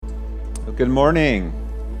Well, good morning.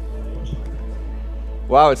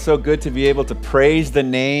 Wow, it's so good to be able to praise the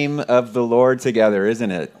name of the Lord together,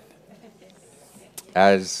 isn't it?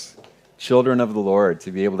 As children of the Lord,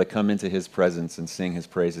 to be able to come into His presence and sing His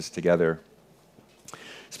praises together.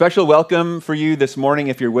 Special welcome for you this morning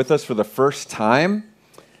if you're with us for the first time.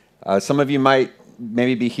 Some of you might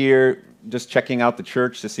maybe be here just checking out the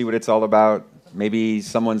church to see what it's all about. Maybe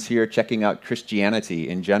someone's here checking out Christianity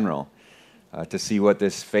in general. To see what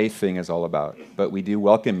this faith thing is all about. But we do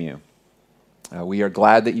welcome you. We are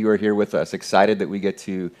glad that you are here with us, excited that we get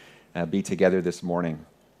to be together this morning.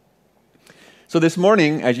 So this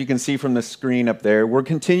morning, as you can see from the screen up there, we're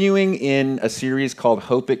continuing in a series called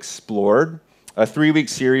Hope Explored, a 3-week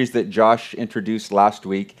series that Josh introduced last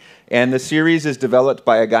week. And the series is developed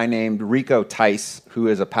by a guy named Rico Tice, who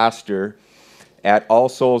is a pastor at All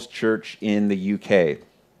Souls Church in the UK.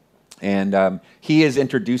 And he is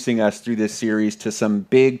introducing us through this series to some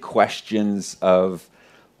big questions of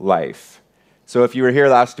life. So if you were here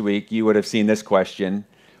last week, you would have seen this question: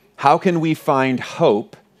 how can we find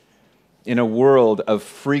hope in a world of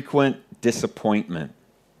frequent disappointment?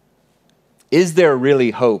 Is there really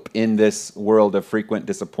hope in this world of frequent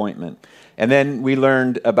disappointment? And then we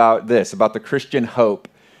learned about this, about the Christian hope,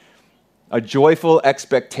 a joyful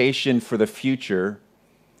expectation for the future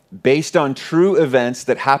based on true events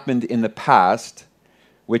that happened in the past,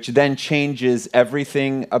 which then changes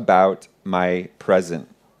everything about my present.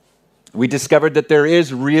 We discovered that there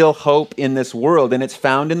is real hope in this world, and it's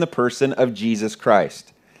found in the person of Jesus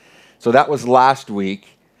Christ. So that was last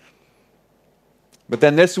week. But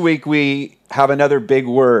then this week we have another big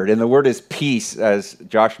word, and the word is peace, as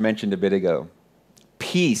Josh mentioned a bit ago.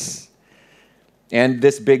 Peace. And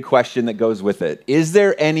this big question that goes with it. Is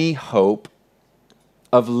there any hope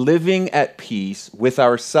of living at peace with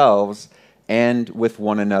ourselves and with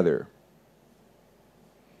one another?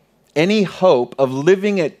 Any hope of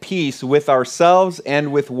living at peace with ourselves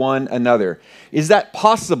and with one another? Is that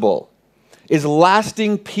possible? Is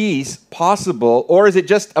lasting peace possible, or is it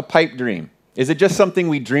just a pipe dream? Is it just something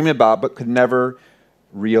we dream about but could never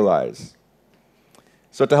realize?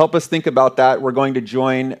 So to help us think about that, we're going to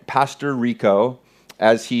join Pastor Rico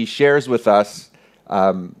as he shares with us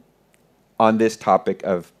on this topic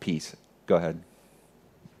of peace. Go ahead.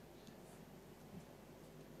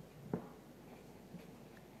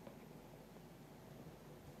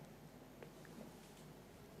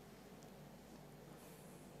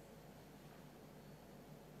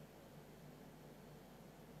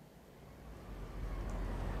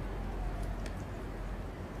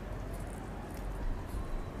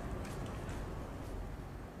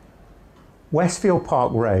 Westfield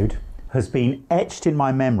Park Road has been etched in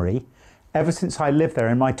my memory ever since I lived there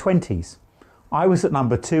in my 20s. I was at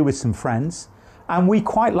number 2 with some friends, and we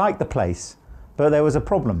quite liked the place, but there was a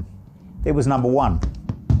problem. It was number 1.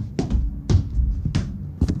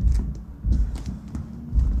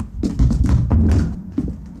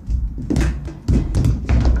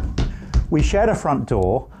 We shared a front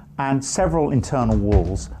door and several internal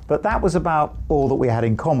walls, but that was about all that we had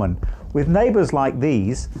in common. With neighbours like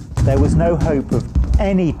these, there was no hope of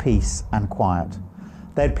any peace and quiet.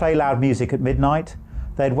 They'd play loud music at midnight.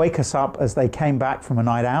 They'd wake us up as they came back from a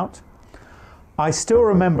night out. I still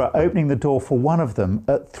remember opening the door for one of them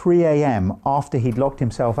at 3 a.m. after he'd locked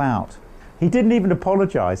himself out. He didn't even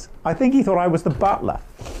apologise. I think he thought I was the butler.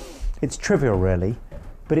 It's trivial really,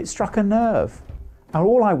 but it struck a nerve. And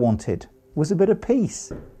all I wanted was a bit of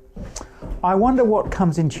peace. I wonder what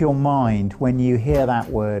comes into your mind when you hear that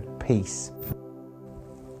word peace.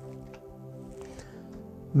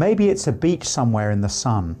 Maybe it's a beach somewhere in the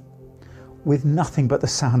sun, with nothing but the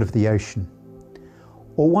sound of the ocean.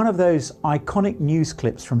 Or one of those iconic news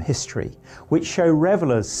clips from history, which show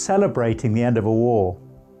revelers celebrating the end of a war.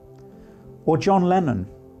 Or John Lennon,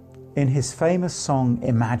 in his famous song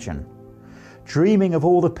Imagine, dreaming of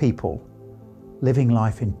all the people living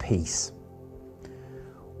life in peace.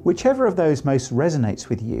 Whichever of those most resonates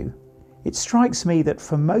with you, it strikes me that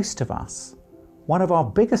for most of us, one of our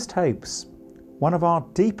biggest hopes, one of our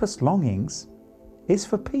deepest longings, is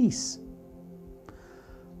for peace.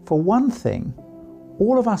 For one thing,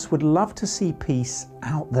 all of us would love to see peace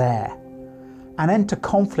out there, an end to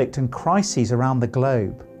conflict and crises around the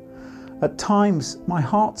globe. At times, my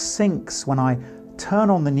heart sinks when I turn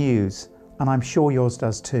on the news, and I'm sure yours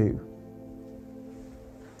does too.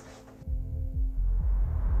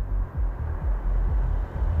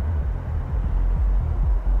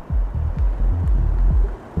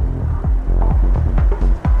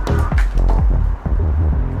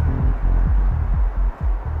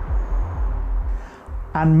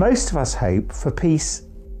 And most of us hope for peace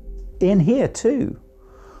in here too.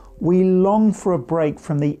 We long for a break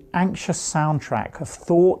from the anxious soundtrack of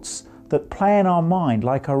thoughts that play in our mind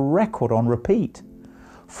like a record on repeat,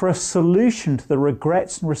 for a solution to the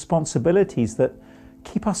regrets and responsibilities that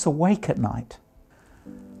keep us awake at night.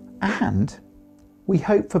 And we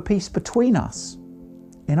hope for peace between us,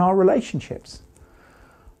 in our relationships.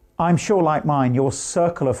 I'm sure, like mine, your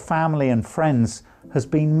circle of family and friends has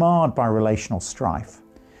been marred by relational strife.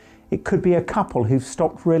 It could be a couple who've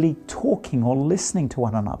stopped really talking or listening to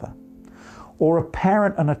one another, or a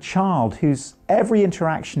parent and a child whose every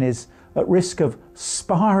interaction is at risk of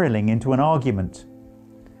spiraling into an argument,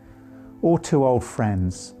 or two old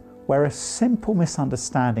friends where a simple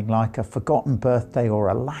misunderstanding like a forgotten birthday or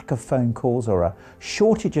a lack of phone calls or a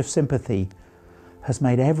shortage of sympathy has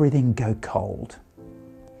made everything go cold.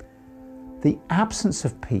 The absence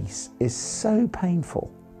of peace is so painful.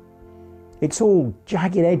 It's all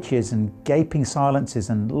jagged edges and gaping silences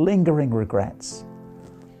and lingering regrets.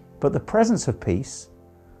 But the presence of peace,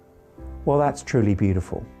 well, that's truly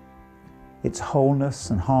beautiful. It's wholeness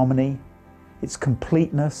and harmony, it's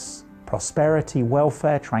completeness, prosperity,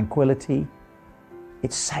 welfare, tranquility.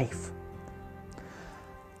 It's safe.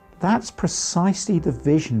 That's precisely the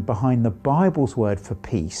vision behind the Bible's word for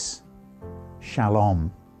peace,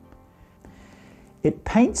 shalom. It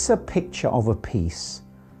paints a picture of a peace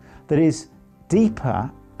that is deeper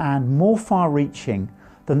and more far-reaching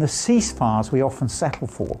than the ceasefires we often settle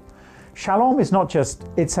for. Shalom is not just,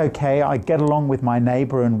 it's okay, I get along with my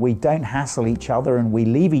neighbor and we don't hassle each other and we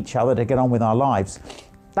leave each other to get on with our lives.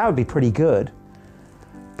 That would be pretty good.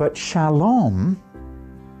 But shalom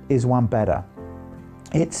is one better.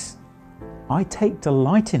 It's, I take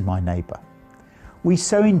delight in my neighbor. We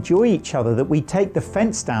so enjoy each other that we take the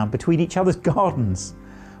fence down between each other's gardens.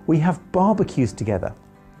 We have barbecues together.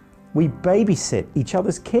 We babysit each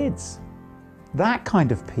other's kids. That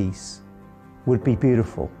kind of peace would be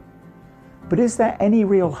beautiful. But is there any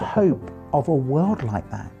real hope of a world like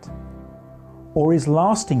that? Or is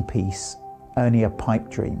lasting peace only a pipe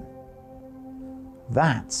dream?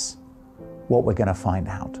 That's what we're going to find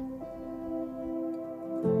out.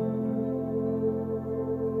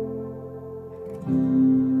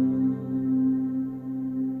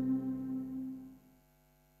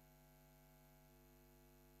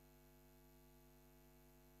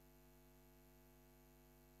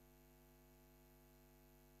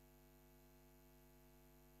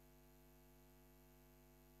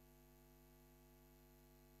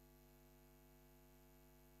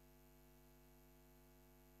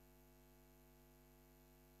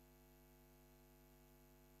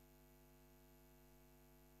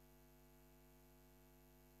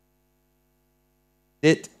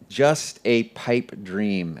 Is it just a pipe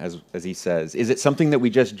dream, as he says? Is it something that we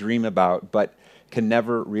just dream about but can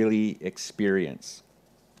never really experience?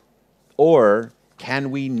 Or can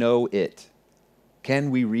we know it? Can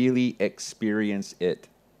we really experience it?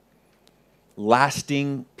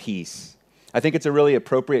 Lasting peace. I think it's a really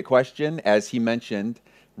appropriate question, as he mentioned,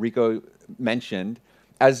 Rico mentioned.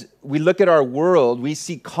 As we look at our world, we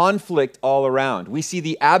see conflict all around. We see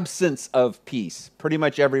the absence of peace pretty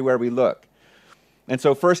much everywhere we look. And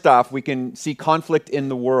so first off, we can see conflict in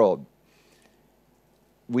the world.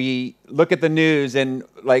 We look at the news and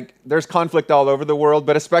there's conflict all over the world,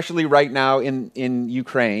 but especially right now in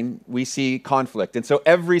Ukraine, we see conflict. And so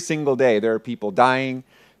every single day there are people dying,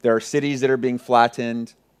 there are cities that are being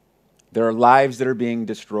flattened, there are lives that are being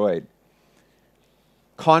destroyed.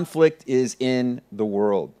 Conflict is in the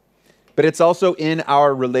world, but it's also in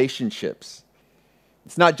our relationships.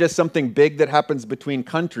 It's not just something big that happens between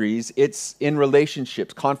countries, it's in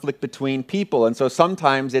relationships, conflict between people. And so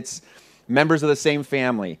sometimes it's members of the same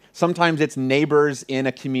family. Sometimes it's neighbors in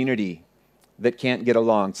a community that can't get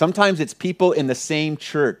along. Sometimes it's people in the same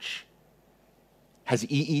church. Has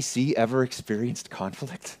EEC ever experienced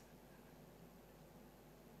conflict?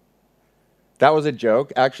 That was a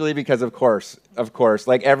joke, actually, because of course,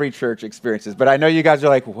 like every church experiences. But I know you guys are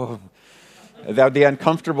like, whoa. The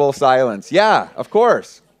uncomfortable silence. Yeah, of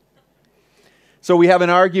course. So we have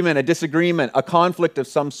an argument, a disagreement, a conflict of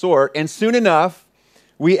some sort, and soon enough,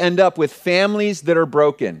 we end up with families that are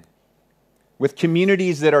broken, with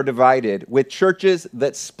communities that are divided, with churches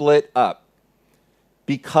that split up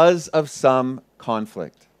because of some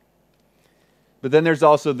conflict. But then there's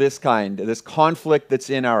also this conflict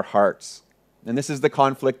that's in our hearts. And this is the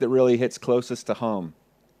conflict that really hits closest to home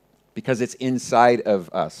because it's inside of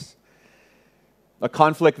us. A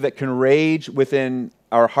conflict that can rage within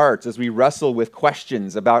our hearts as we wrestle with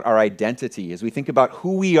questions about our identity, as we think about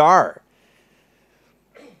who we are.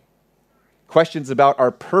 Questions about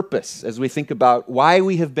our purpose, as we think about why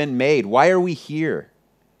we have been made. Why are we here?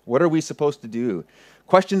 What are we supposed to do?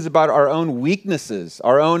 questions about our own weaknesses,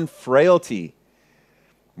 our own frailty.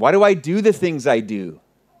 Why do I do the things I do?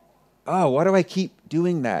 Oh, why do I keep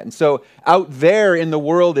doing that? And so out there in the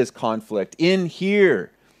world is conflict. In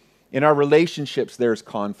here, in our relationships, there's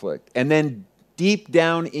conflict. And then deep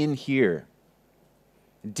down in here,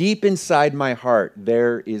 deep inside my heart,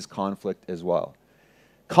 there is conflict as well.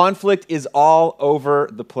 Conflict is all over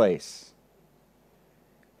the place.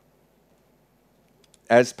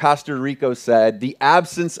 As Pastor Rico said, the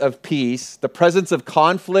absence of peace, the presence of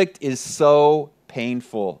conflict is so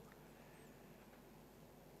painful.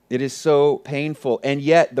 It is so painful. And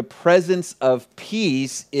yet the presence of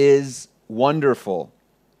peace is wonderful.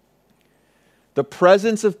 The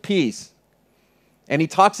presence of peace. And he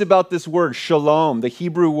talks about this word, shalom, the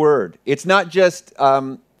Hebrew word. It's not just,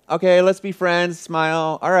 okay, let's be friends,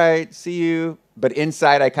 smile, all right, see you, but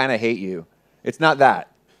inside I kind of hate you. It's not that.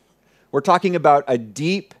 We're talking about a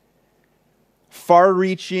deep,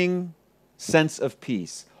 far-reaching sense of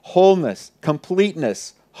peace, wholeness,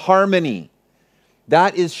 completeness, harmony.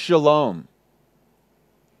 That is shalom.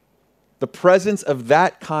 The presence of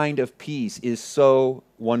that kind of peace is so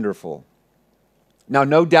wonderful. Now,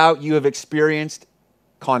 no doubt you have experienced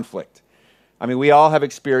conflict. I mean, we all have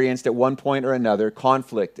experienced at one point or another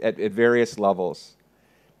conflict at various levels.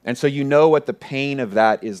 And so you know what the pain of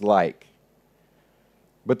that is like.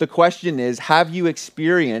 But the question is, have you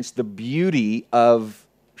experienced the beauty of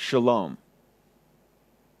shalom?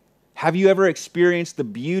 Have you ever experienced the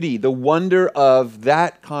beauty, the wonder of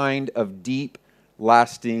that kind of deep,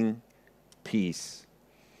 lasting peace?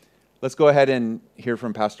 Let's go ahead and hear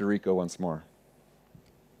from Pastor Rico once more.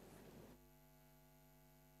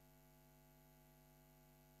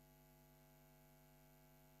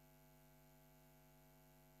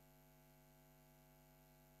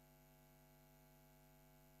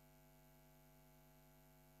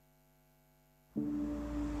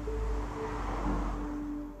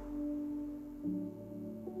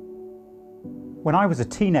 When I was a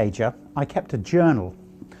teenager, I kept a journal.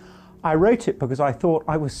 I wrote it because I thought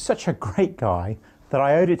I was such a great guy that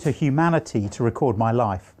I owed it to humanity to record my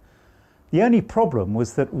life. The only problem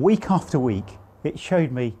was that week after week, it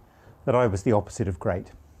showed me that I was the opposite of great.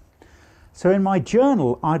 So in my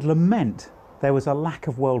journal, I'd lament there was a lack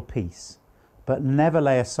of world peace, but never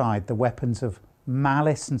lay aside the weapons of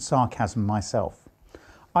malice and sarcasm myself.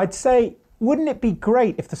 I'd say, wouldn't it be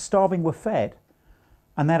great if the starving were fed?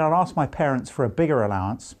 And then I'd ask my parents for a bigger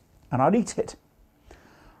allowance and I'd eat it.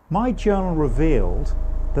 My journal revealed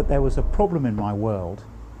that there was a problem in my world,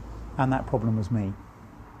 and that problem was me.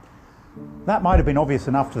 That might have been obvious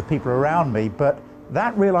enough to the people around me, but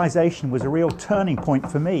that realization was a real turning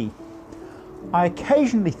point for me. I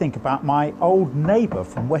occasionally think about my old neighbour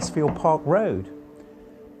from Westfield Park Road.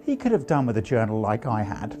 He could have done with a journal like I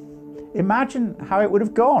had. Imagine how it would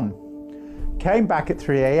have gone. Came back at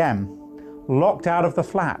 3 a.m, locked out of the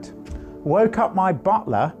flat, woke up my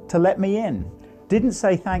butler to let me in, didn't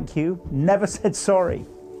say thank you, never said sorry.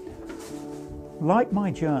 Like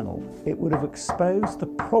my journal, it would have exposed the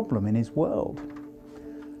problem in his world.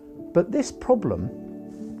 But this problem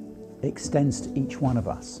extends to each one of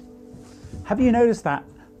us. Have you noticed that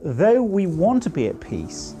though we want to be at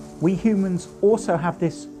peace, we humans also have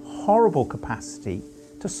this horrible capacity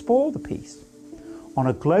to spoil the peace on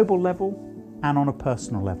a global level and on a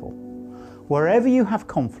personal level? Wherever you have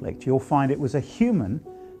conflict, you'll find it was a human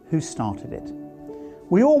who started it.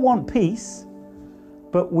 We all want peace,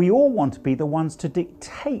 but we all want to be the ones to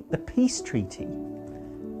dictate the peace treaty.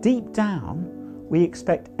 Deep down, we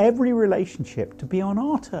expect every relationship to be on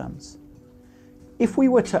our terms. If we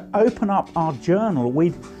were to open up our journal,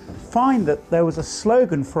 we'd find that there was a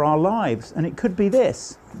slogan for our lives, and it could be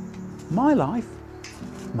this: my life,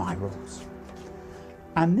 my rules.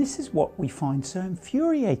 And this is what we find so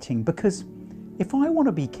infuriating, because if I want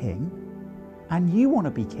to be king and you want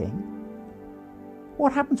to be king,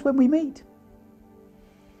 what happens when we meet?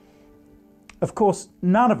 Of course,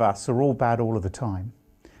 none of us are all bad all of the time.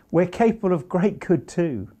 We're capable of great good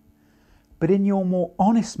too. But in your more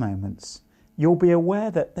honest moments, you'll be aware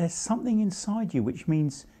that there's something inside you which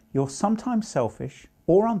means you're sometimes selfish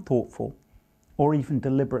or unthoughtful or even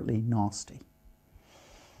deliberately nasty.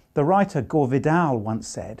 The writer Gore Vidal once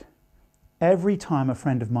said, "Every time a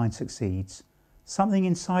friend of mine succeeds, something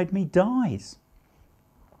inside me dies."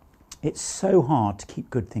 It's so hard to keep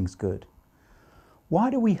good things good. Why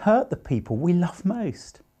do we hurt the people we love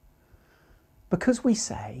most? Because we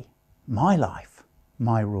say, my life,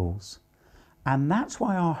 my rules. And that's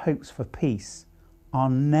why our hopes for peace are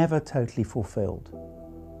never totally fulfilled.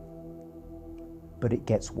 But it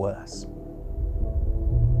gets worse.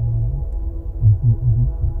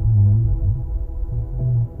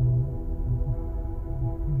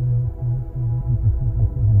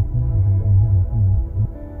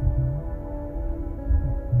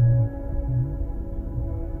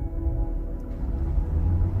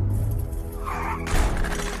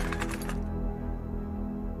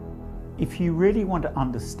 If you really want to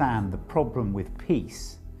understand the problem with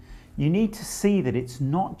peace, you need to see that it's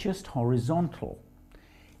not just horizontal.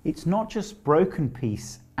 It's not just broken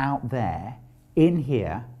peace out there, in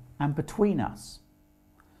here, and between us.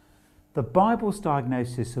 The Bible's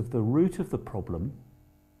diagnosis of the root of the problem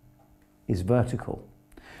is vertical.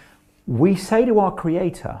 We say to our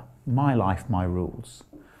Creator, "My life, my rules."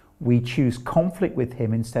 We choose conflict with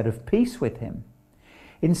Him instead of peace with Him.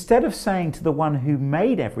 Instead of saying to the one who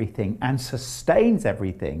made everything and sustains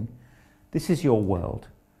everything, "This is your world,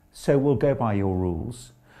 so we'll go by your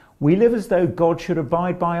rules," we live as though God should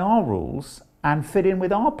abide by our rules and fit in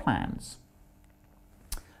with our plans.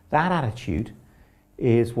 That attitude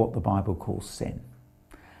is what the Bible calls sin.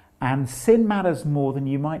 And sin matters more than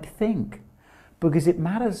you might think, because it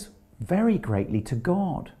matters very greatly to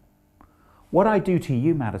God. What I do to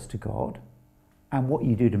you matters to God, and what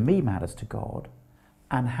you do to me matters to God,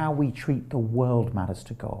 and how we treat the world matters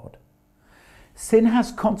to God. Sin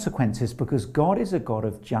has consequences because God is a God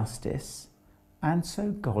of justice, and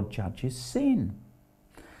so God judges sin.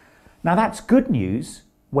 Now that's good news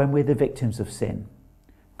when we're the victims of sin.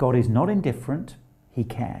 God is not indifferent, He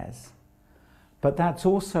cares. But that's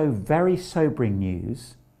also very sobering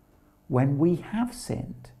news when we have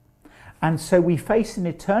sinned. And so we face an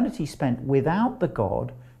eternity spent without the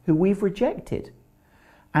God who we've rejected,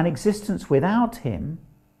 an existence without Him,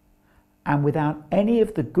 and without any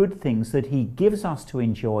of the good things that He gives us to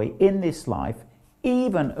enjoy in this life,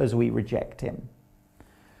 even as we reject Him.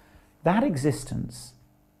 That existence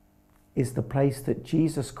is the place that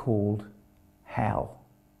Jesus called hell.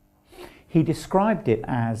 He described it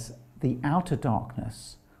as the outer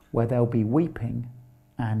darkness where there'll be weeping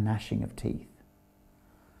and gnashing of teeth.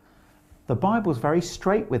 The Bible's very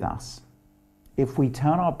straight with us. If we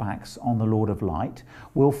turn our backs on the Lord of light,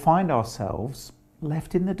 we'll find ourselves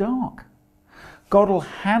left in the dark. God will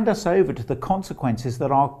hand us over to the consequences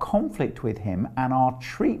that our conflict with Him and our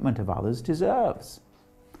treatment of others deserves.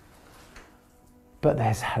 But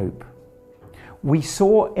there's hope. We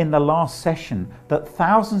saw in the last session that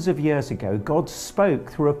thousands of years ago, God spoke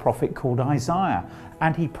through a prophet called Isaiah,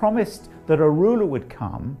 and He promised that a ruler would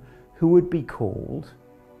come who would be called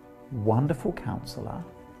Wonderful Counselor,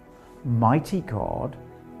 Mighty God,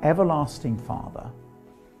 Everlasting Father,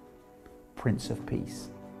 Prince of Peace.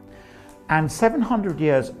 And 700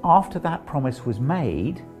 years after that promise was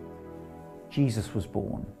made, Jesus was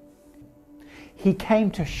born. He came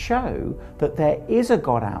to show that there is a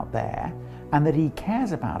God out there and that He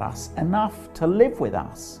cares about us enough to live with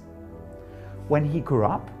us. When He grew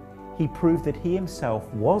up, He proved that He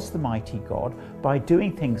Himself was the mighty God by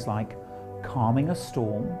doing things like calming a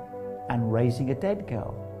storm and raising a dead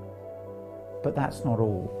girl. But that's not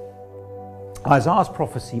all. Isaiah's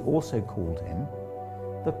prophecy also called Him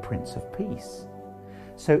the Prince of Peace.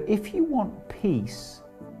 So if you want peace,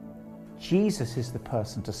 Jesus is the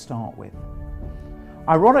person to start with.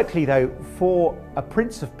 Ironically though, for a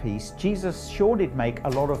Prince of Peace, Jesus sure did make a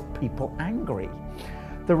lot of people angry.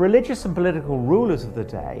 The religious and political rulers of the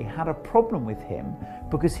day had a problem with Him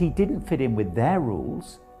because He didn't fit in with their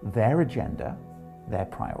rules, their agenda, their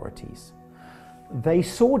priorities. They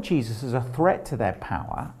saw Jesus as a threat to their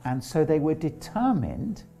power, and so they were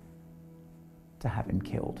determined to have Him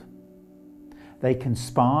killed. They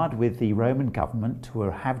conspired with the Roman government to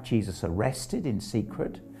have Jesus arrested in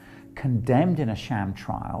secret, condemned in a sham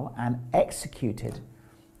trial, and executed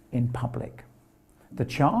in public. The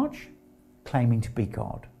charge? Claiming to be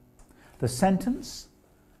God. The sentence?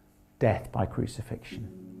 Death by crucifixion.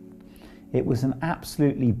 It was an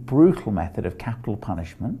absolutely brutal method of capital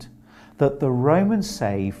punishment that the Romans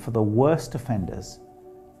saved for the worst offenders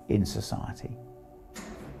in society.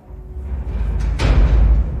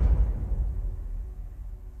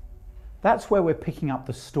 That's where we're picking up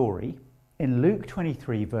the story in Luke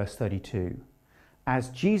 23 verse 32, as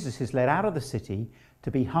Jesus is led out of the city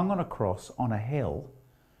to be hung on a cross on a hill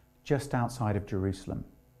just outside of Jerusalem.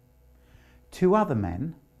 Two other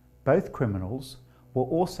men, both criminals, were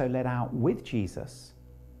also led out with Jesus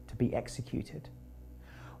to be executed.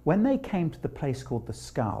 When they came to the place called the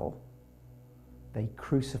Skull, they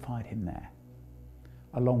crucified Him there,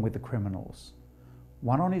 along with the criminals,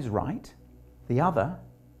 one on His right, the other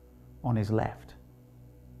on His left.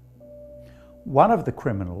 One of the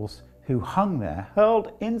criminals who hung there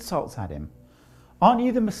hurled insults at Him. "Aren't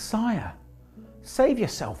you the Messiah? Save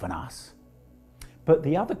yourself and us." But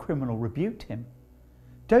the other criminal rebuked Him.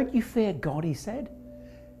 "Don't you fear God," he said,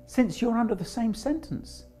 "since you're under the same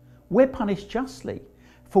sentence. We're punished justly,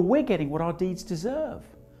 for we're getting what our deeds deserve.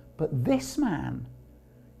 But this man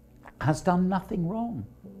has done nothing wrong."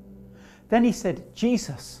 Then he said,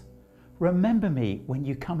 "Jesus, remember me when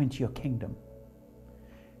you come into your kingdom.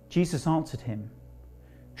 Jesus answered him,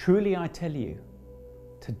 truly I tell you,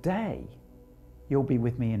 today you'll be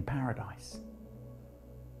with me in paradise.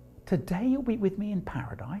 Today you'll be with me in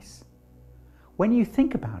paradise? When you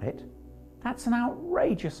think about it, that's an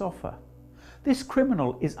outrageous offer. This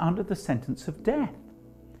criminal is under the sentence of death.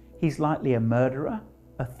 He's likely a murderer,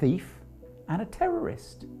 a thief, and a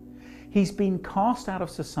terrorist. He's been cast out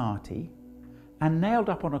of society and nailed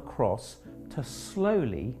up on a cross to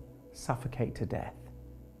slowly suffocate to death.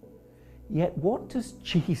 Yet what does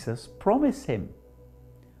Jesus promise him?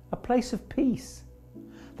 A place of peace.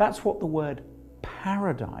 That's what the word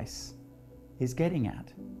paradise is getting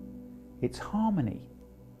at. It's harmony,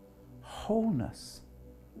 wholeness,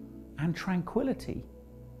 and tranquility.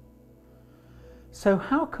 So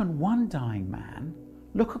how can one dying man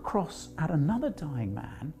look across at another dying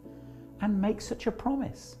man and make such a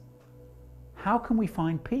promise? How can we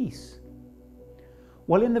find peace?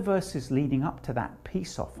 Well, in the verses leading up to that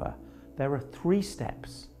peace offer, there are 3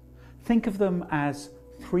 steps. Think of them as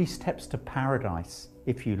 3 steps to paradise,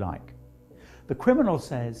 if you like. The criminal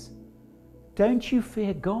says, don't you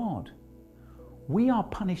fear God? We are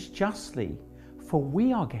punished justly, for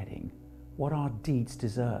we are getting what our deeds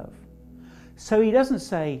deserve. So he doesn't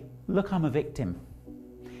say, look, I'm a victim.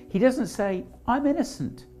 He doesn't say, I'm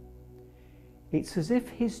innocent. It's as if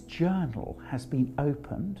his journal has been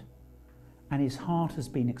opened and his heart has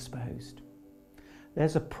been exposed.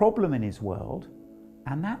 There's a problem in his world,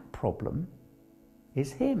 and that problem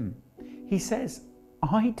is him. He says,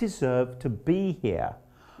 I deserve to be here.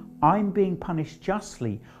 I'm being punished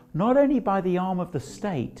justly, not only by the arm of the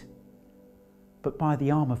state, but by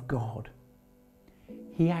the arm of God.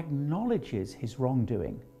 He acknowledges his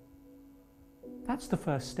wrongdoing. That's the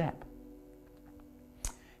first step.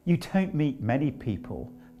 You don't meet many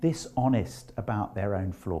people this honest about their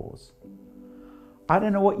own flaws. I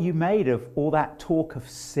don't know what you made of all that talk of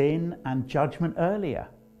sin and judgment earlier.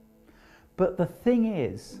 But the thing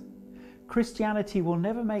is, Christianity will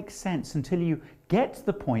never make sense until you get to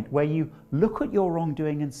the point where you look at your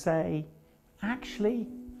wrongdoing and say, actually,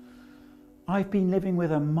 I've been living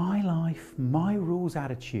with a my life, my rules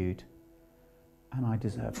attitude, and I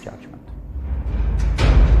deserve judgment.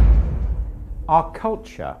 Our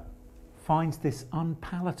culture finds this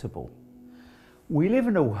unpalatable. We live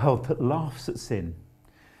in a world that laughs at sin,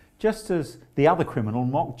 just as the other criminal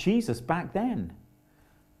mocked Jesus back then.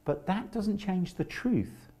 But that doesn't change the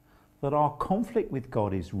truth that our conflict with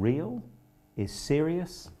God is real, is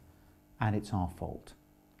serious, and it's our fault.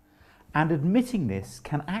 And admitting this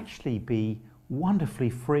can actually be wonderfully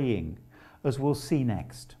freeing, as we'll see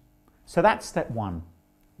next. So that's step 1.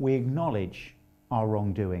 We acknowledge our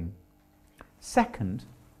wrongdoing. Second,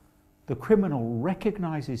 the criminal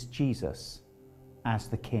recognizes Jesus as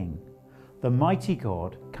the King, the mighty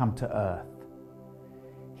God come to earth.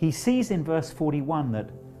 He sees in verse 41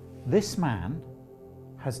 that this man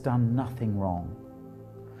has done nothing wrong.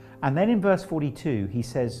 And then in verse 42, he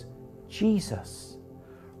says, Jesus,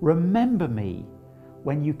 remember me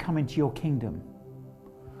when you come into your kingdom.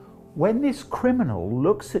 When this criminal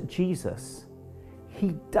looks at Jesus,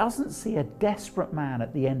 he doesn't see a desperate man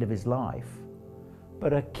at the end of his life,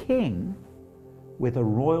 but a king with a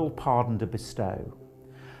royal pardon to bestow.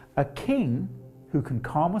 A king who can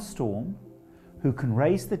calm a storm, who can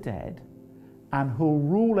raise the dead, and who'll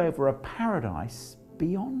rule over a paradise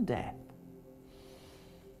beyond death.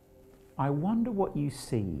 I wonder what you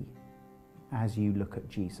see as you look at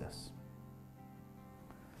Jesus.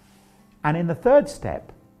 And in the third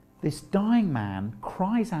step, this dying man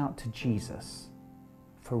cries out to Jesus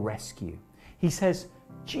for rescue. He says,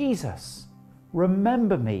 Jesus,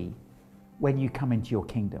 remember me when you come into your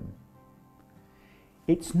kingdom.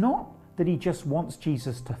 It's not that he just wants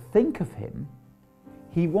Jesus to think of him.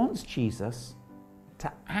 He wants Jesus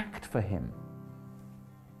to act for him.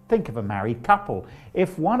 Think of a married couple.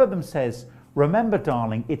 If one of them says, remember,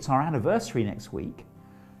 darling, it's our anniversary next week,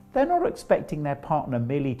 they're not expecting their partner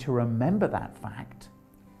merely to remember that fact,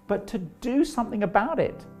 but to do something about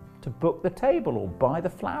it, to book the table or buy the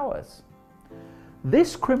flowers.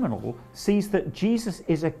 This criminal sees that Jesus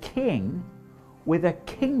is a king with a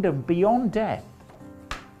kingdom beyond death,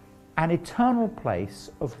 an eternal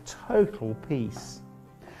place of total peace.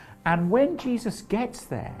 And when Jesus gets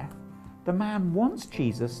there, the man wants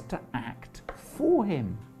Jesus to act for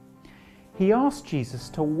him. He asks Jesus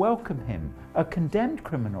to welcome him, a condemned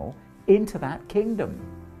criminal, into that kingdom.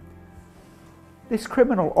 This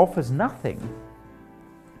criminal offers nothing,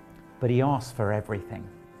 but he asks for everything.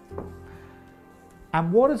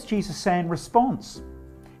 And what does Jesus say in response?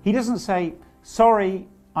 He doesn't say, sorry,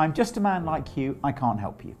 I'm just a man like you, I can't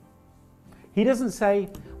help you. He doesn't say,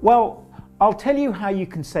 well, I'll tell you how you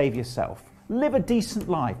can save yourself. Live a decent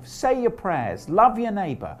life, say your prayers, love your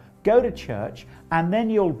neighbour, go to church, and then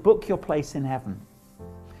you'll book your place in heaven.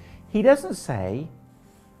 He doesn't say,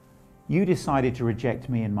 you decided to reject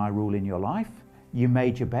me and my rule in your life, you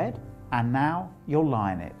made your bed, and now you'll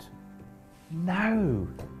lie in it. No.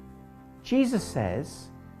 Jesus says,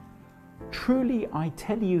 truly I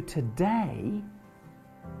tell you today,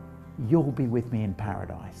 you'll be with me in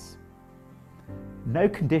paradise. No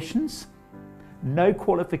conditions, no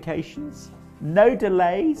qualifications, no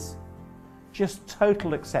delays, just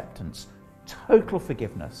total acceptance, total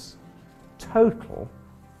forgiveness, total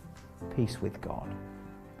peace with God.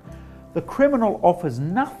 The criminal offers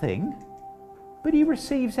nothing, but he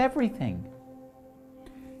receives everything.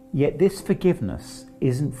 Yet this forgiveness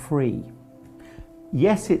isn't free.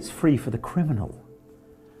 Yes, it's free for the criminal,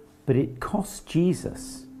 but it cost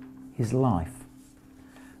Jesus his life.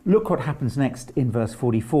 Look what happens next in verse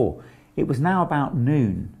 44. It was now about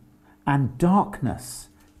noon, and darkness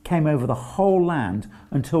came over the whole land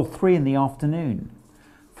until 3 p.m,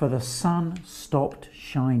 for the sun stopped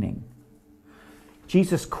shining.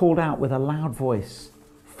 Jesus called out with a loud voice,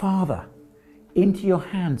 Father, into your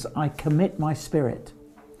hands I commit my spirit.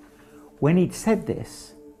 When he'd said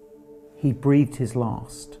this, he breathed his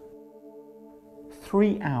last.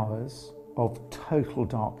 3 hours of total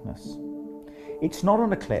darkness. It's not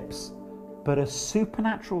an eclipse, but a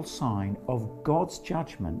supernatural sign of God's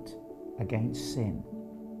judgment against sin.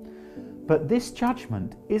 But this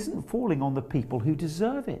judgment isn't falling on the people who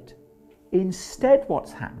deserve it. Instead,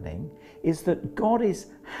 what's happening is that God is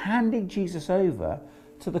handing Jesus over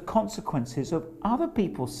to the consequences of other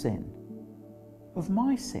people's sin, of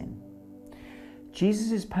my sin.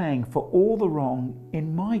 Jesus is paying for all the wrong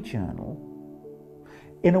in my journal.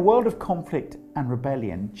 In a world of conflict and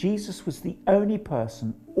rebellion, Jesus was the only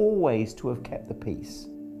person always to have kept the peace.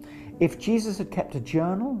 If Jesus had kept a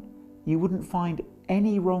journal, you wouldn't find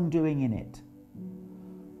any wrongdoing in it.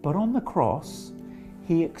 But on the cross,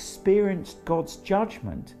 he experienced God's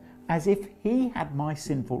judgment as if he had my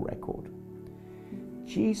sinful record.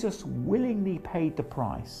 Jesus willingly paid the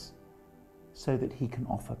price so that he can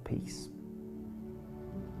offer peace.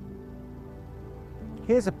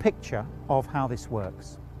 Here's a picture of how this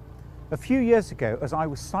works. A few years ago, as I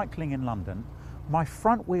was cycling in London, my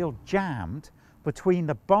front wheel jammed between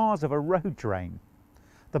the bars of a road drain.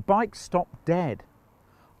 The bike stopped dead.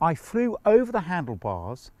 I flew over the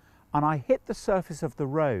handlebars and I hit the surface of the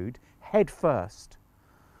road head first.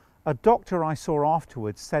 A doctor I saw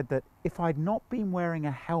afterwards said that if I'd not been wearing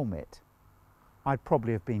a helmet, I'd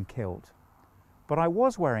probably have been killed. But I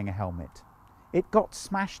was wearing a helmet. It got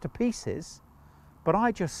smashed to pieces, but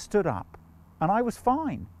I just stood up and I was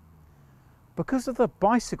fine. Because of the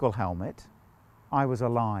bicycle helmet, I was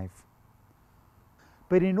alive.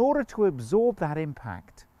 But in order to absorb that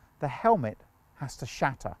impact, the helmet has to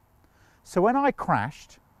shatter. So when I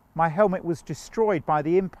crashed, my helmet was destroyed by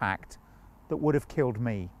the impact that would have killed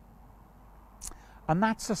me. And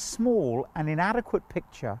that's a small and inadequate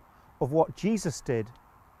picture of what Jesus did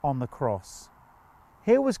on the cross.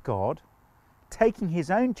 Here was God taking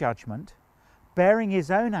his own judgment, bearing his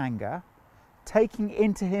own anger, taking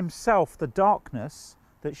into himself the darkness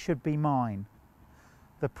that should be mine.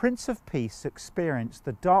 The Prince of Peace experienced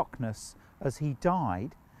the darkness as he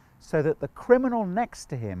died, so that the criminal next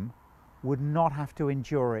to him would not have to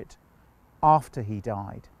endure it after he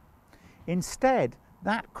died. Instead,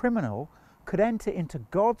 that criminal could enter into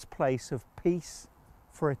God's place of peace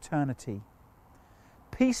for eternity.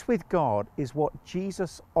 Peace with God is what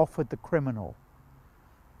Jesus offered the criminal,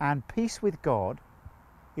 and peace with God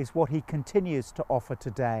is what he continues to offer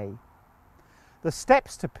today. The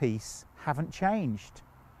steps to peace haven't changed.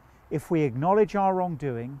 If we acknowledge our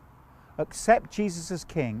wrongdoing, accept Jesus as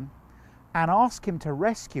King, and ask him to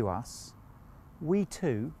rescue us, we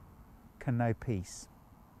too can know peace.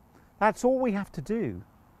 That's all we have to do,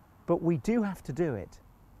 but we do have to do it.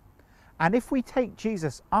 And if we take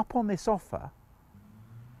Jesus up on this offer,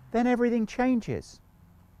 then everything changes.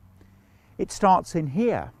 It starts in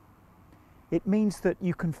here. It means that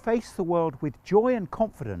you can face the world with joy and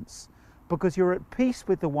confidence because you're at peace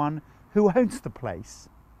with the one who owns the place.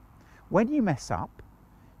 When you mess up,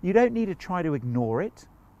 you don't need to try to ignore it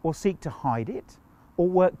or seek to hide it or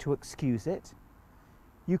work to excuse it.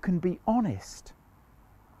 You can be honest.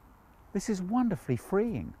 This is wonderfully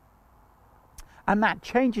freeing. And that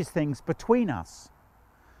changes things between us.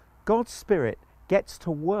 God's Spirit gets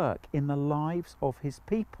to work in the lives of his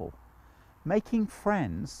people, making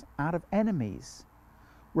friends out of enemies,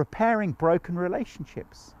 repairing broken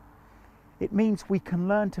relationships. It means we can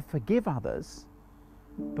learn to forgive others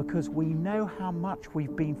because we know how much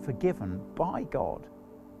we've been forgiven by God.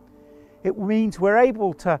 It means we're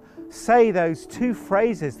able to say those two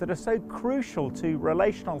phrases that are so crucial to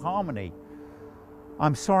relational harmony.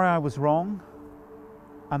 I'm sorry I was wrong,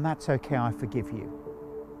 and that's okay, I forgive you.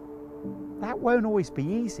 That won't always be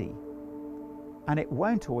easy, and it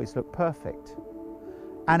won't always look perfect,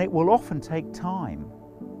 and it will often take time.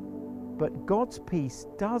 But God's peace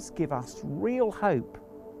does give us real hope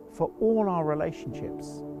for all our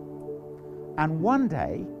relationships. And one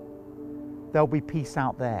day, there'll be peace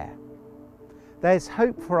out there. There's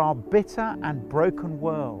hope for our bitter and broken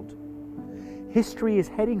world. History is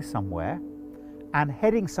heading somewhere, and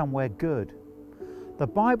heading somewhere good. The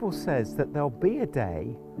Bible says that there'll be a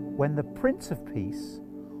day when the Prince of Peace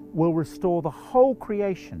will restore the whole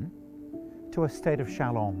creation to a state of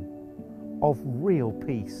shalom, of real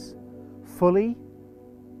peace, fully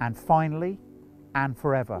and finally and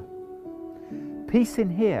forever. Peace in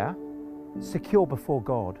here, secure before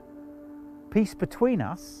God. Peace between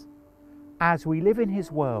us as we live in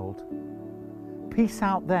His world. Peace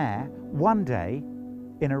out there one day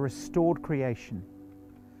in a restored creation.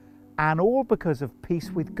 And all because of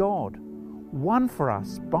peace with God, won for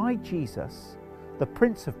us by Jesus, the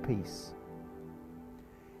Prince of Peace.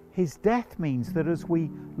 His death means that as we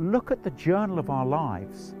look at the journal of our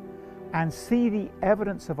lives and see the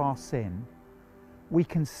evidence of our sin, we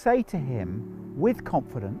can say to Him with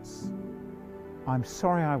confidence, I'm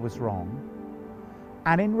sorry I was wrong.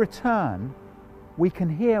 And in return, we can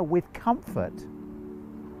hear with comfort,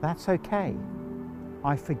 that's okay,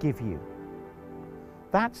 I forgive you.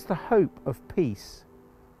 That's the hope of peace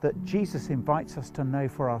that Jesus invites us to know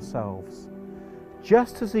for ourselves,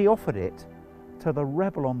 just as He offered it to the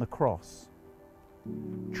rebel on the cross.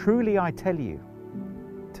 Truly I tell you,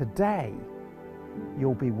 today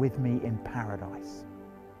you'll be with me in paradise.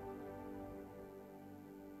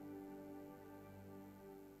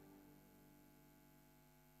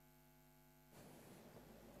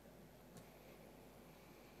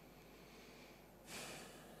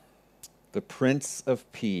 The Prince of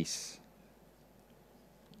Peace,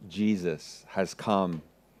 Jesus, has come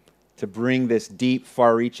to bring this deep,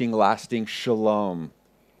 far-reaching, lasting shalom,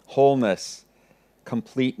 wholeness,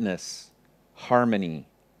 completeness, harmony,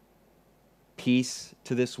 peace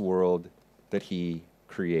to this world that He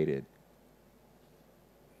created.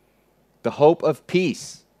 The hope of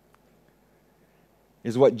peace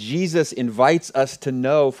is what Jesus invites us to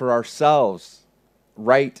know for ourselves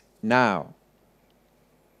right now.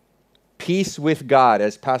 Peace with God,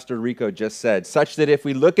 as Pastor Rico just said, such that if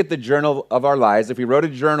we look at the journal of our lives, if we wrote a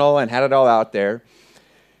journal and had it all out there,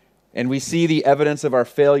 and we see the evidence of our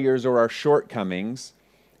failures or our shortcomings,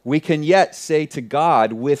 we can yet say to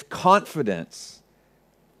God with confidence,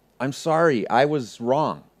 I'm sorry, I was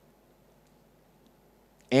wrong.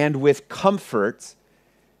 And with comfort,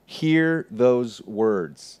 hear those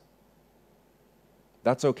words.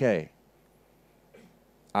 That's okay.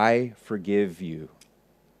 I forgive you.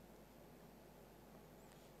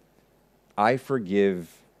 I forgive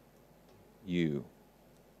you.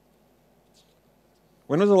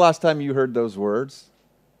 When was the last time you heard those words?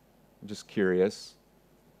 I'm just curious.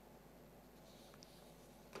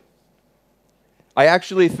 I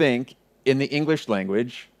actually think in the English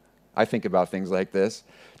language, I think about things like this,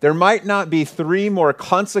 there might not be 3 more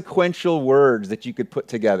consequential words that you could put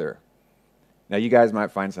together. Now you guys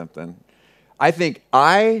might find something. I think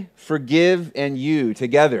I forgive and you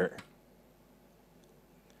together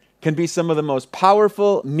can be some of the most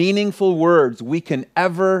powerful, meaningful words we can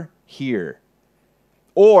ever hear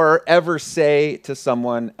or ever say to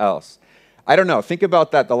someone else. I don't know. Think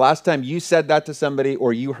about that. The last time you said that to somebody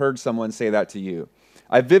or you heard someone say that to you.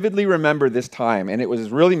 I vividly remember this time, and it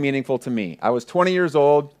was really meaningful to me. I was 20 years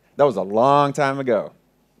old. That was a long time ago.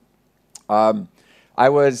 It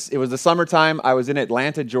was the summertime. I was in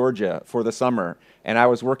Atlanta, Georgia for the summer, and I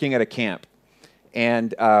was working at a camp.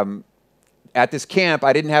 And at this camp,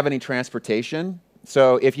 I didn't have any transportation.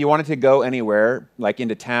 So if you wanted to go anywhere, like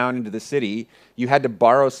into town, into the city, you had to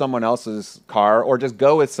borrow someone else's car or just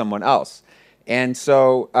go with someone else. And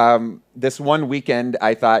so this one weekend,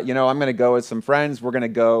 I thought, I'm going to go with some friends. We're going to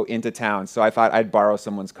go into town. So I thought I'd borrow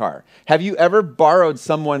someone's car. Have you ever borrowed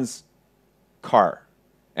someone's car?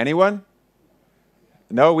 Anyone?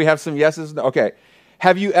 No? We have some yeses? Okay.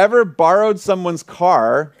 Have you ever borrowed someone's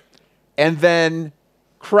car and then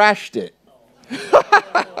crashed it?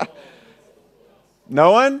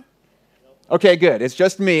 No one? Okay, good. It's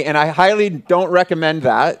just me, and I highly don't recommend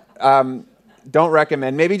that. Don't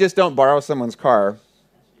recommend. Maybe just don't borrow someone's car.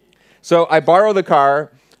 So I borrow the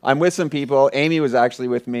car. I'm with some people. Amy was actually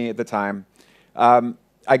with me at the time.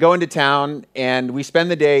 I go into town, and we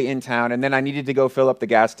spend the day in town, and then I needed to go fill up the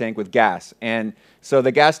gas tank with gas. And so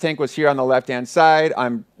the gas tank was here on the left-hand side.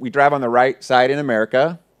 We drive on the right side in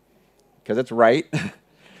America, because it's right.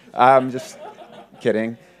 Just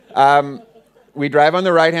kidding. We drive on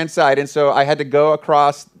the right-hand side, and so I had to go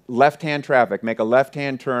across left-hand traffic, make a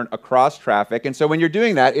left-hand turn across traffic. And so when you're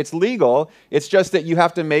doing that, it's legal. It's just that you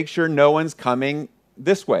have to make sure no one's coming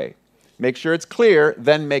this way. Make sure it's clear,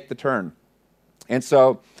 then make the turn. And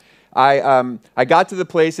so I got to the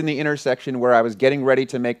place in the intersection where I was getting ready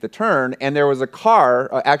to make the turn, and there was a car,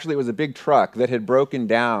 actually it was a big truck, that had broken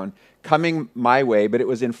down coming my way, but it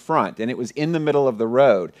was in front, and it was in the middle of the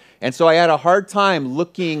road. And so I had a hard time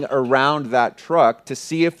looking around that truck to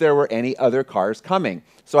see if there were any other cars coming.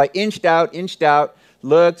 So I inched out,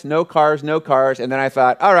 looked, no cars, and then I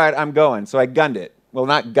thought, all right, I'm going. So I gunned it. Well,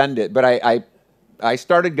 not gunned it, but I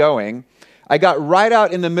started going. I got right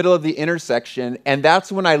out in the middle of the intersection, and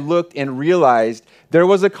that's when I looked and realized there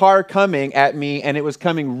was a car coming at me, and it was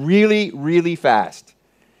coming really, really fast.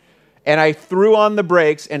 And I threw on the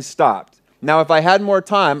brakes and stopped. Now, if I had more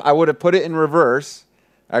time, I would have put it in reverse.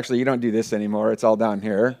 Actually, you don't do this anymore. It's all down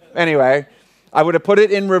here. Anyway, I would have put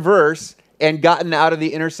it in reverse and gotten out of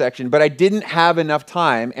the intersection, but I didn't have enough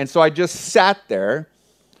time, and so I just sat there.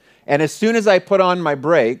 And as soon as I put on my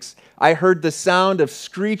brakes, I heard the sound of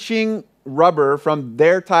screeching rubber from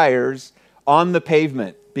their tires on the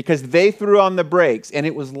pavement because they threw on the brakes. And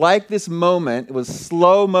it was like this moment, it was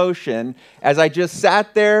slow motion, as I just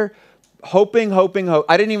sat there hoping.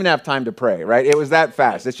 I didn't even have time to pray, right? It was that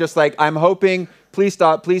fast. It's just like, I'm hoping, please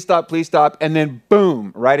stop, and then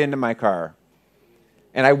boom, right into my car.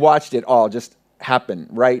 And I watched it all just happen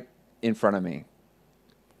right in front of me.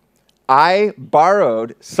 I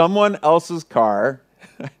borrowed someone else's car,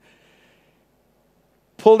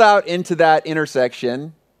 pulled out into that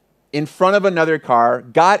intersection in front of another car,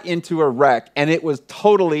 got into a wreck, and it was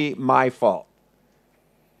totally my fault.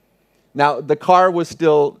 Now, the car was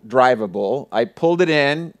still drivable. I pulled it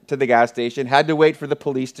in to the gas station, had to wait for the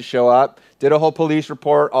police to show up, did a whole police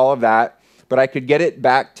report, all of that, but I could get it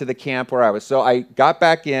back to the camp where I was. So I got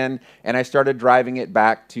back in, and I started driving it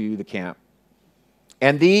back to the camp.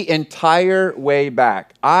 And the entire way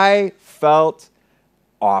back, I felt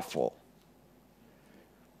awful.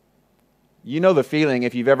 You know the feeling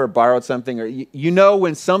if you've ever borrowed something, or you know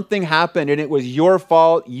when something happened and it was your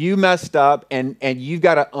fault, you messed up, and you've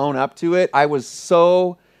got to own up to it. I just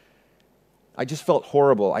felt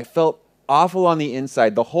horrible. I felt awful on the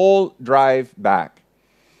inside the whole drive back.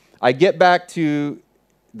 I get back to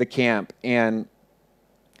the camp, and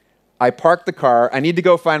I park the car. I need to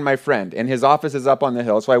go find my friend, and his office is up on the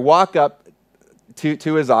hill. So I walk up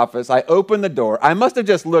to his office. I open the door. I must have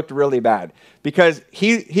just looked really bad because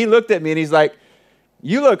he looked at me and he's like,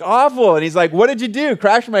 "You look awful." And he's like, "What did you do?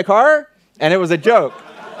 Crash my car?" And it was a joke.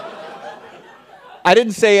 I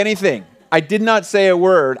didn't say anything. I did not say a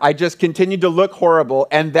word. I just continued to look horrible.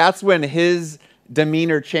 And that's when his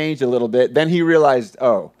demeanor changed a little bit. Then he realized,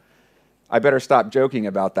 oh, I better stop joking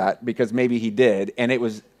about that because maybe he did. And it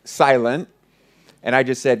was silent. And I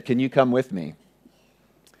just said, "Can you come with me?"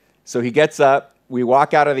 So he gets up. We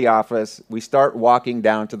walk out of the office. We start walking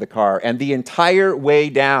down to the car. And the entire way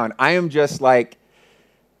down, I am just like,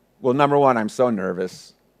 well, number one, I'm so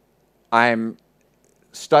nervous. I'm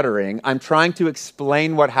stuttering. I'm trying to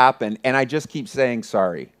explain what happened. And I just keep saying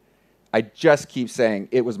sorry. I just keep saying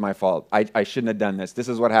it was my fault. I shouldn't have done this. This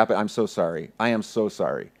is what happened. I'm so sorry. I am so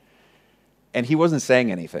sorry. And he wasn't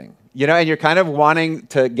saying anything. You know, and you're kind of wanting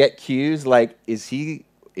to get cues like, is he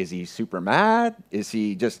super mad? Is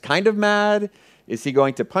he just kind of mad? Is he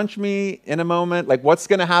going to punch me in a moment? Like, what's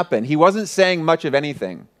going to happen? He wasn't saying much of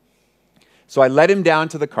anything. So I led him down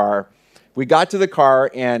to the car. We got to the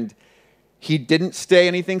car, and he didn't stay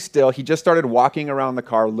anything still. He just started walking around the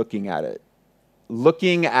car looking at it,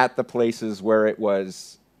 looking at the places where it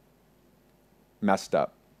was messed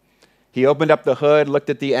up. He opened up the hood, looked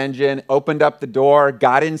at the engine, opened up the door,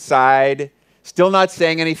 got inside, still not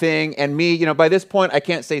saying anything. And me, you know, by this point, I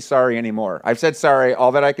can't say sorry anymore. I've said sorry,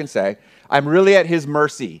 all that I can say. I'm really at his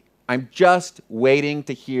mercy. I'm just waiting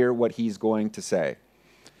to hear what he's going to say.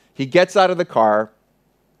 He gets out of the car,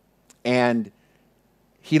 and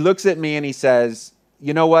he looks at me and he says,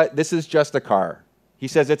 "You know what? This is just a car." He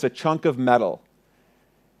says, "It's a chunk of metal.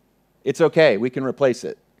 It's okay. We can replace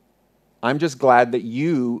it. I'm just glad that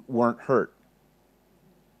you weren't hurt."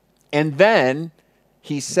 And then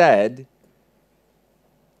he said,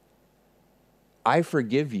 "I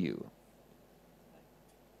forgive you."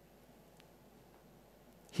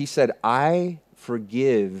 He said, "I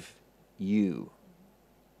forgive you."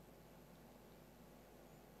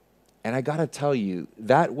 And I got to tell you,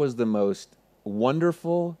 that was the most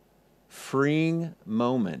wonderful, freeing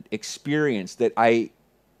experience that I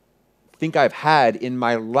think I've had in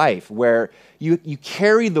my life, where you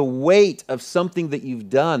carry the weight of something that you've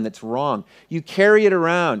done that's wrong. You carry it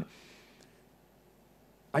around.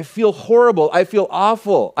 I feel horrible. I feel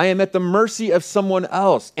awful. I am at the mercy of someone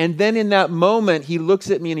else. And then in that moment, he looks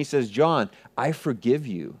at me and he says, John, I forgive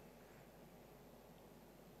you.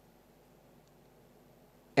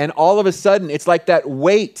 And all of a sudden, it's like that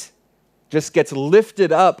weight just gets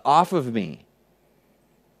lifted up off of me.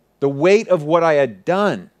 The weight of what I had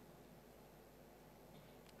done.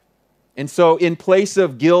 And so in place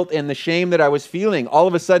of guilt and the shame that I was feeling, all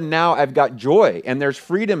of a sudden now I've got joy and there's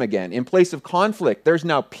freedom again. In place of conflict, there's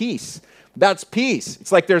now peace. That's peace.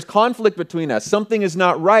 It's like there's conflict between us. Something is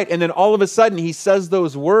not right. And then all of a sudden he says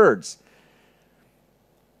those words.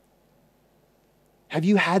 Have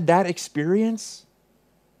you had that experience?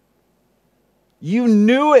 You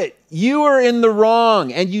knew it. You were in the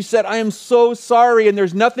wrong. And you said, I am so sorry. And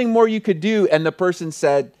there's nothing more you could do. And the person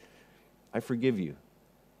said, I forgive you.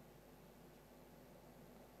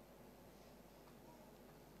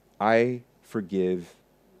 I forgive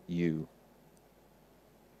you.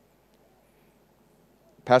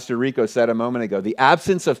 Pastor Rico said a moment ago, the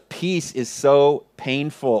absence of peace is so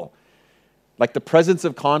painful. Like the presence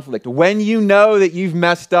of conflict. When you know that you've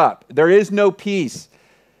messed up, there is no peace.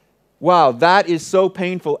 Wow, that is so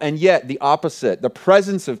painful. And yet the opposite, the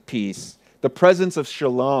presence of peace, the presence of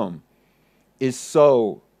shalom is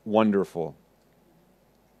so wonderful.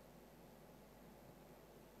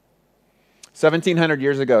 1,700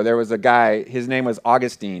 years ago, there was a guy, his name was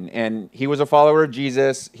Augustine, and he was a follower of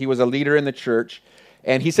Jesus. He was a leader in the church,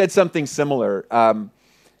 and he said something similar.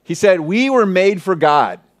 He said, we were made for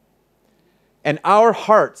God, and our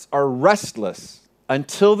hearts are restless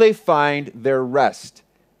until they find their rest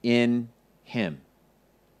in Him.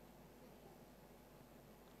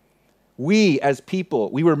 We, as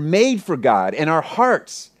people, we were made for God, and our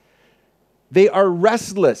hearts, they are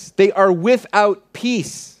restless. They are without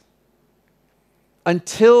peace.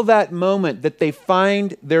 Until that moment that they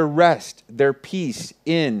find their rest, their peace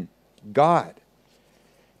in God.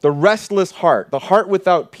 The restless heart, the heart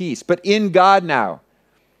without peace, but in God now,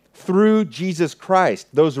 through Jesus Christ,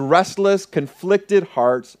 those restless, conflicted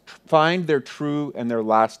hearts find their true and their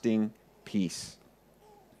lasting peace.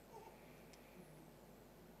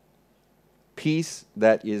 Peace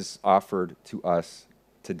that is offered to us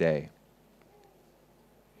today.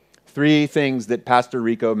 3 things that Pastor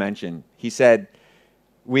Rico mentioned. He said,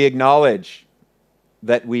 we acknowledge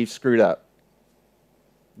that we've screwed up.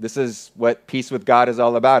 This is what peace with God is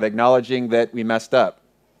all about, acknowledging that we messed up.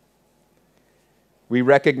 We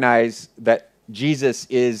recognize that Jesus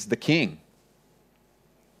is the King,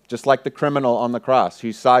 just like the criminal on the cross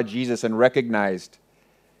who saw Jesus and recognized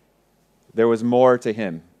there was more to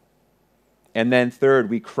him. And then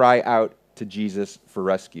third, we cry out to Jesus for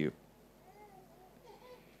rescue.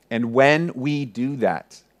 And when we do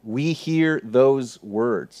that, we hear those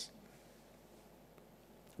words.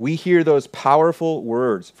 We hear those powerful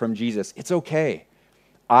words from Jesus. It's okay.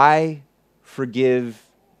 I forgive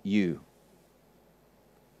you.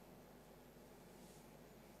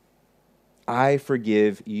 I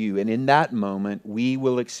forgive you. And in that moment, we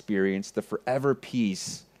will experience the forever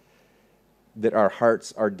peace that our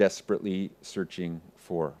hearts are desperately searching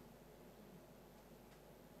for.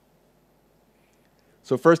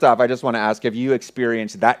 So first off, I just want to ask, have you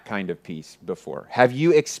experienced that kind of peace before? Have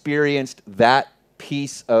you experienced that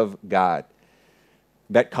peace of God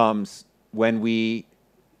that comes when we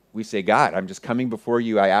say, God, I'm just coming before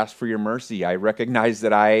you. I ask for your mercy. I recognize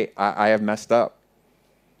that I have messed up.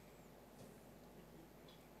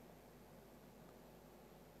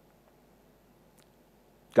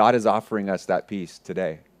 God is offering us that peace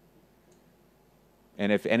today.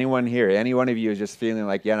 And if anyone here, any one of you is just feeling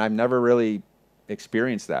like, yeah, I've never really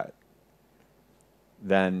experienced that,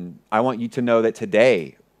 then I want you to know that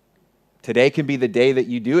today can be the day that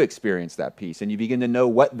you do experience that peace and you begin to know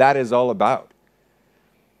what that is all about.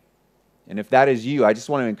 And if that is you, I just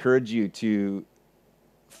want to encourage you to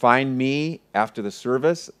find me after the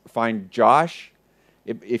service, find Josh.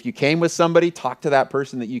 If you came with somebody, talk to that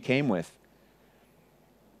person that you came with.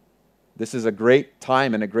 This is a great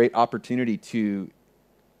time and a great opportunity to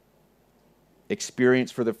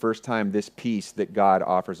experience for the first time this peace that God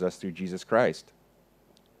offers us through Jesus Christ.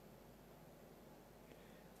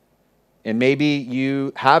 And maybe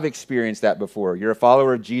you have experienced that before. You're a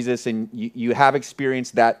follower of Jesus and you have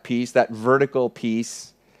experienced that peace, that vertical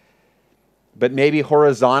peace. But maybe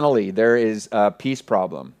horizontally there is a peace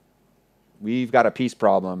problem. We've got a peace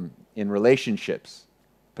problem in relationships,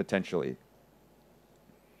 potentially.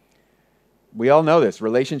 We all know this.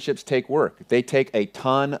 Relationships take work. They take a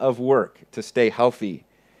ton of work to stay healthy.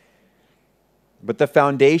 But the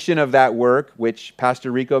foundation of that work, which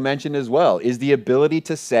Pastor Rico mentioned as well, is the ability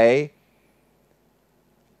to say,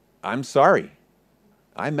 I'm sorry.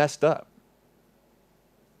 I messed up.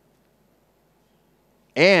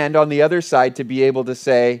 And on the other side, to be able to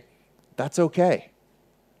say, that's okay.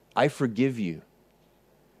 I forgive you.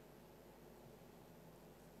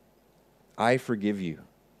 I forgive you.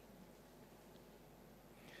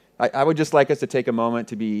 I would just like us to take a moment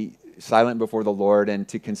to be silent before the Lord and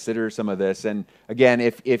to consider some of this. And again,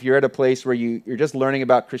 if you're at a place where you're just learning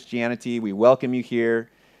about Christianity, we welcome you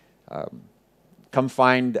here. Come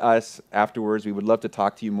find us afterwards. We would love to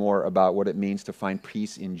talk to you more about what it means to find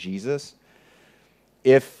peace in Jesus.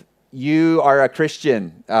 If you are a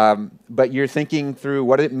Christian, but you're thinking through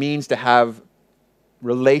what it means to have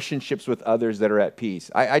relationships with others that are at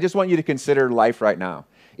peace, I just want you to consider life right now.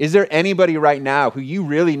 Is there anybody right now who you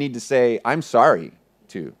really need to say, I'm sorry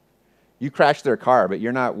to? You crashed their car, but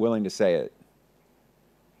you're not willing to say it.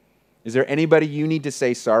 Is there anybody you need to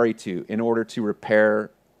say sorry to in order to repair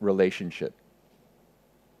relationship?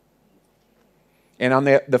 And on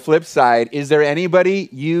the flip side, is there anybody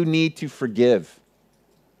you need to forgive?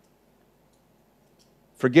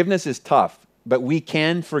 Forgiveness is tough, but we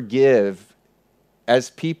can forgive as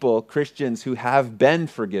people, Christians, who have been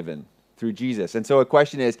forgiven through Jesus. And so a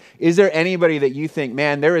question is there anybody that you think,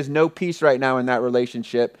 man, there is no peace right now in that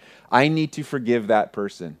relationship? I need to forgive that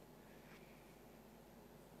person.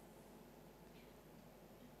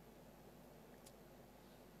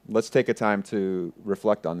 Let's take a time to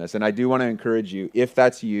reflect on this. And I do want to encourage you, if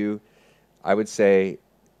that's you, I would say,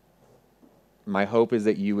 my hope is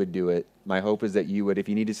that you would do it. My hope is that you would, if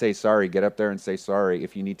you need to say sorry, get up there and say sorry.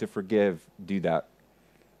 If you need to forgive, do that.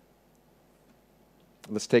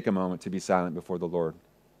 Let's take a moment to be silent before the Lord.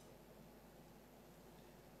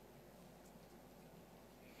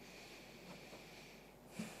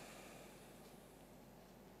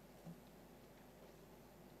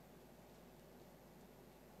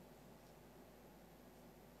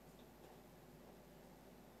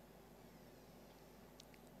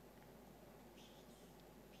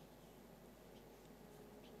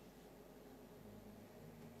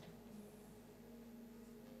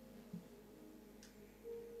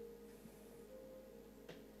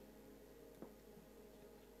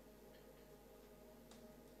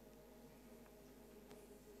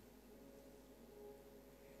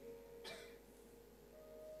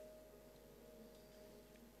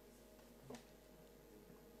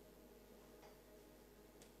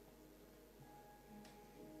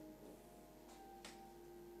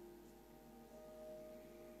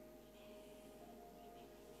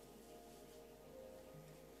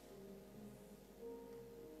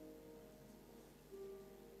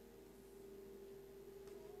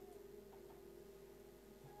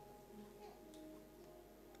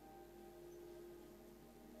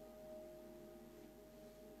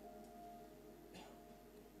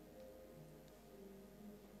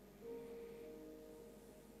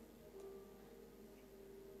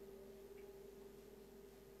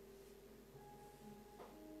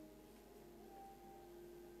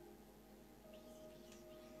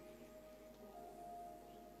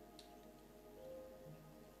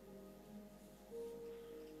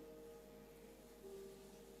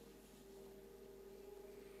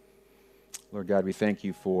 Lord God, we thank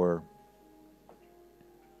you for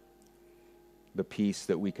the peace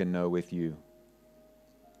that we can know with you.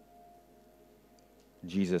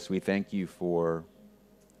 Jesus, we thank you for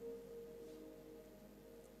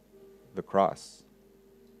the cross,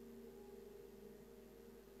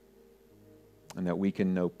 and that we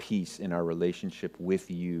can know peace in our relationship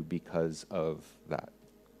with you because of that.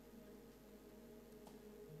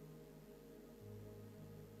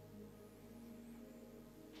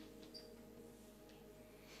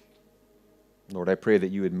 Lord, I pray that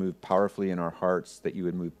you would move powerfully in our hearts, that you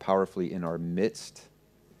would move powerfully in our midst,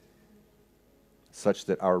 such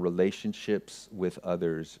that our relationships with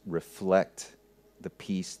others reflect the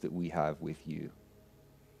peace that we have with you.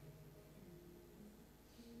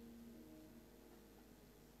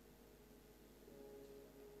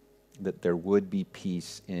 That there would be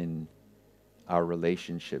peace in our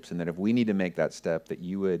relationships, and that if we need to make that step, that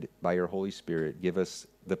you would, by your Holy Spirit, give us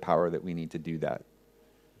the power that we need to do that.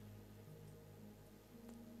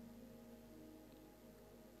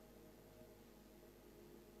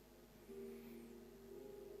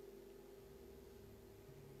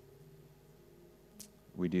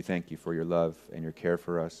 We do thank you for your love and your care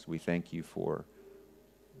for us. We thank you for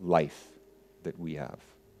life that we have.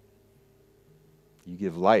 You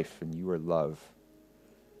give life, and you are love.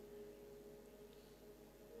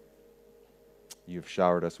 You have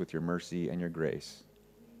showered us with your mercy and your grace.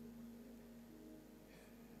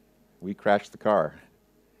 We crashed the car.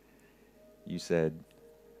 You said,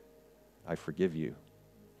 I forgive you.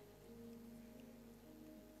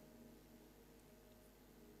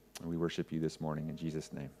 And we worship you this morning in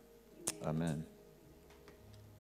Jesus' name. Amen.